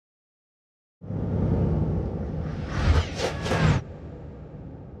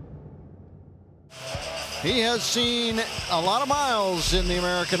He has seen a lot of miles in the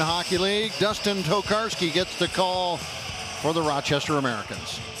American Hockey League. Dustin Tokarski gets the call for the Rochester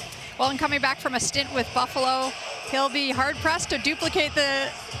Americans. Well, and coming back from a stint with Buffalo, he'll be hard-pressed to duplicate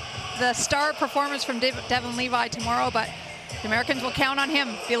the star performance from Devin Levi tomorrow, but the Americans will count on him.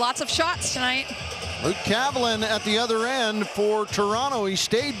 Be lots of shots tonight. Luke Kavalin at the other end for Toronto. He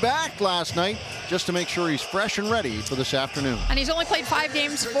stayed back last night just to make sure he's fresh and ready for this afternoon. And he's only played 5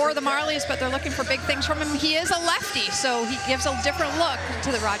 games for the Marlies, but they're looking for big things from him. He is a lefty, so he gives a different look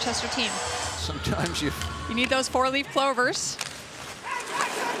to the Rochester team. Sometimes you need those 4-leaf clovers.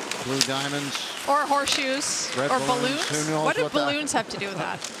 Blue diamonds. Or horseshoes. Red or balloons. balloons. Who knows what do balloons have to do with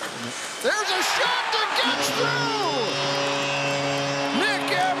that? There's a shot that gets through!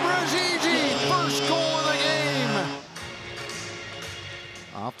 First goal of the game.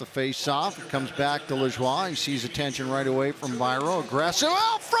 Off the face-off, it comes back to Lajoie. He sees attention right away from Biro. Aggressive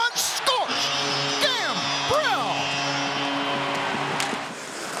out front, scores! Gambrell!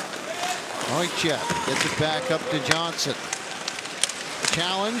 Wojciech gets it back up to Johnson.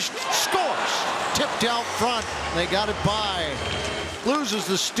 Challenged, scores! Tipped out front, they got it by. Loses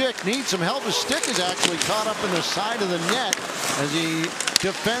the stick, needs some help. His stick is actually caught up in the side of the net as he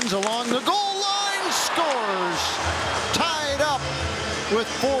defends along the goal line, scores! Tied up with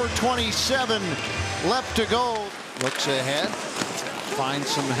 4:27 left to go. Looks ahead, finds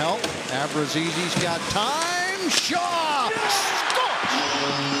some help. Abrazizi's got time, Shaw scores!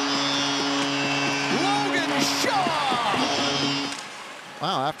 Logan Shaw!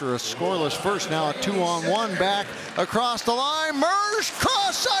 Wow, after a scoreless first, now a 2-on-1 back across the line. Mersch,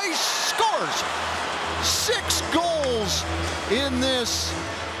 cross ice, scores! 6 goals in this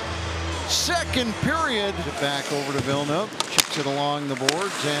second period. Back over to Villeneuve, chips it along the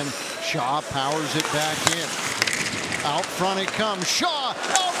boards, and Shaw powers it back in. Out front it comes, Shaw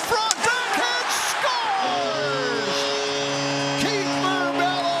out front, backhand, scores! Kiefer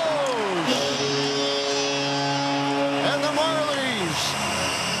Bellows! And the Marlies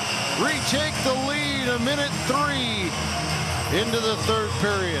retake the lead, a minute 3 into the third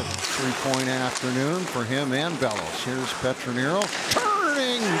period. 3-point afternoon for him and Bellows. Here's Petronero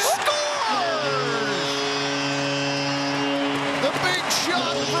turning, scores! The big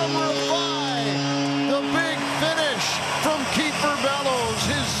shot from Rafai. The big finish from Kiefer Bellows,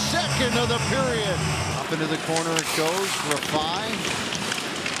 his second of the period. Up into the corner it goes, Rafai.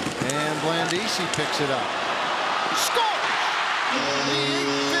 And Blandisi picks it up. Scores! The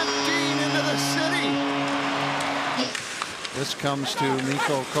 8:15 into the city. This comes to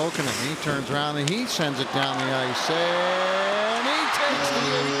Mikko Kokkonen. He turns around and he sends it down the ice. And he takes the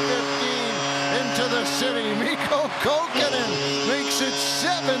 8:15 into the city. Mikko Kokkonen makes it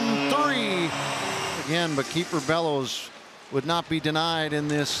 7-3. Again, but Kiefer Bellows would not be denied in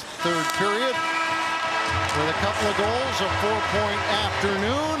this third period with a couple of goals, a 4-point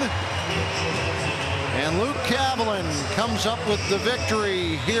afternoon. And Luke Kavalin comes up with the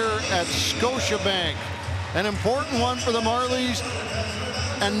victory here at Scotiabank. An important one for the Marlies,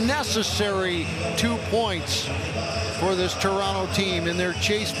 a necessary 2 points for this Toronto team in their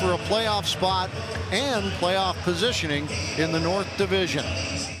chase for a playoff spot and playoff positioning in the North Division.